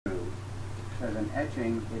because in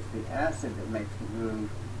etching, it's the acid that makes the groove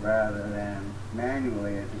rather than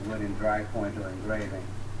manually as it would in dry point or engraving.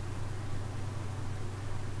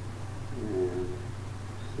 And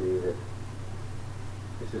see that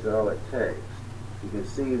this is all it takes. You can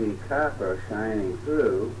see the copper shining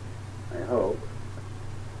through, I hope.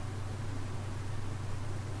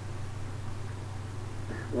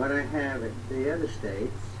 What I have at the other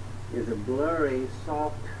states is a blurry,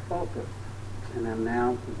 soft focus, and I'm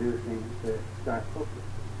now producing the start focus.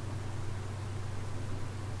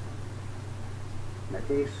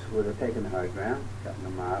 Matisse would have taken the hard ground, gotten a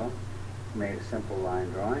model, made a simple line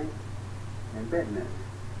drawing, and bitten it.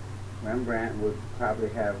 Rembrandt would probably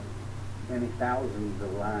have many thousands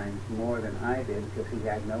of lines more than I did because he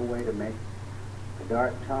had no way to make a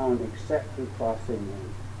dark tone except through crossing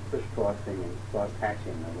and crisscrossing and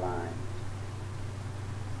cross-hatching of lines.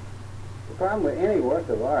 The problem with any work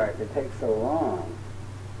of art that takes so long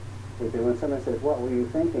is that when someone says, what were you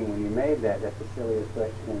thinking when you made that, that's the silliest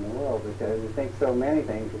question in the world, because you think so many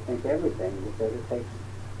things, you think everything, because it takes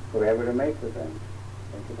forever to make the thing.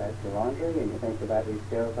 You think about your laundry, and you think about these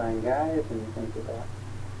terrifying guys, and you think about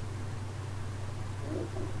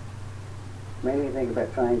everything. Mainly you think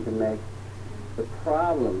about trying to make the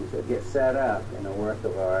problems that get set up in a work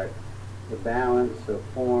of art, the balance of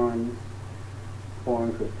forms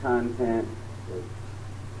with content,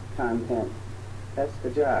 that's the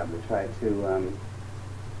job, to try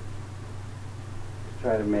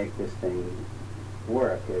to make this thing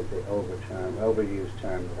work, is the overused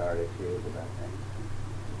term that artists use about things.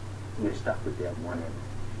 You're stuck with that one image.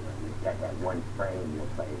 You've got that one frame you're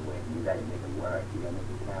playing with. You've got to make it work. You've got to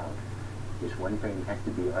make it count. This one frame has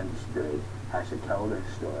to be understood, has to tell the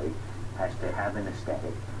story, has to have an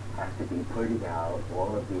aesthetic, has to be putting out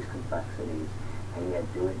all of these complexities, and yet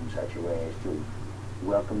do it in such a way as to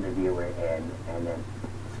welcome the viewer in and then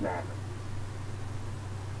smack.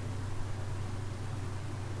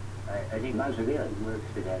 I think Machiavelli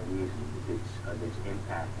works for that reason, of its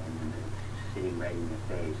impact and sitting right in your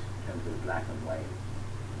face in terms of black and white.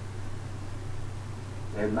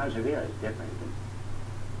 And Machiavelli is different.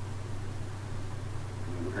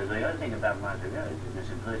 Because the other thing about Machiavelli is the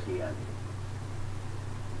simplicity of it.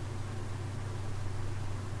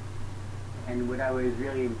 And what I was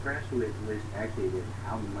really impressed with was actually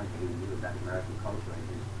how much he knew about American culture and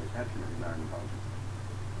his perception of American culture.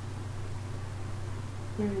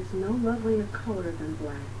 There is no lovelier color than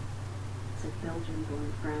black, said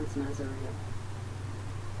Belgian-born Franz Mazzarello.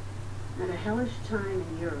 At a hellish time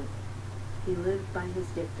in Europe, he lived by his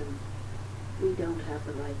dictum, we don't have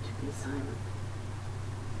the right to be silent.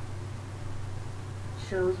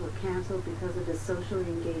 Shows were canceled because of his socially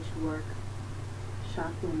engaged work.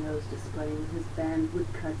 Shop windows displaying his band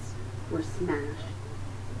woodcuts were smashed.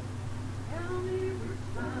 Tell me which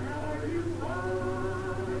side are you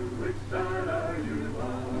on? Which side are you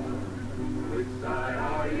on? Which side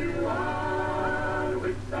are you on?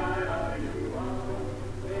 Which side are you on?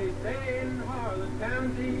 They say in Harlan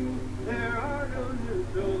County there are no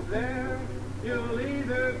neutrals there. You'll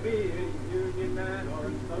either be a Union man or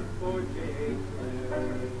some 48 player.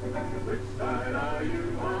 Which side are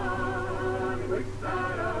you on? Which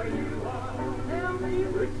side are you on? Tell me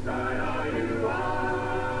which side are you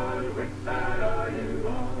on? Which side are you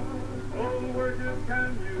on? Oh, workers,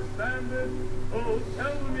 can you stand it? Oh,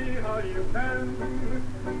 tell me how you can.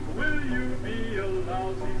 Will you be a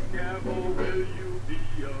lousy scab or will you be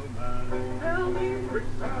a man? Tell me which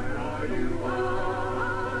side are you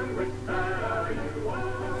on? Which side are you on?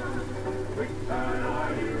 Which side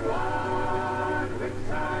are you on? Which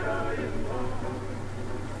side are you on?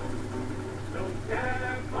 Don't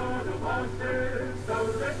care for the bosses, so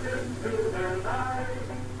listen to their lies.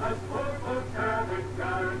 Us poor folks haven't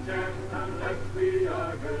got a chance unless we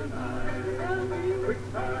organize.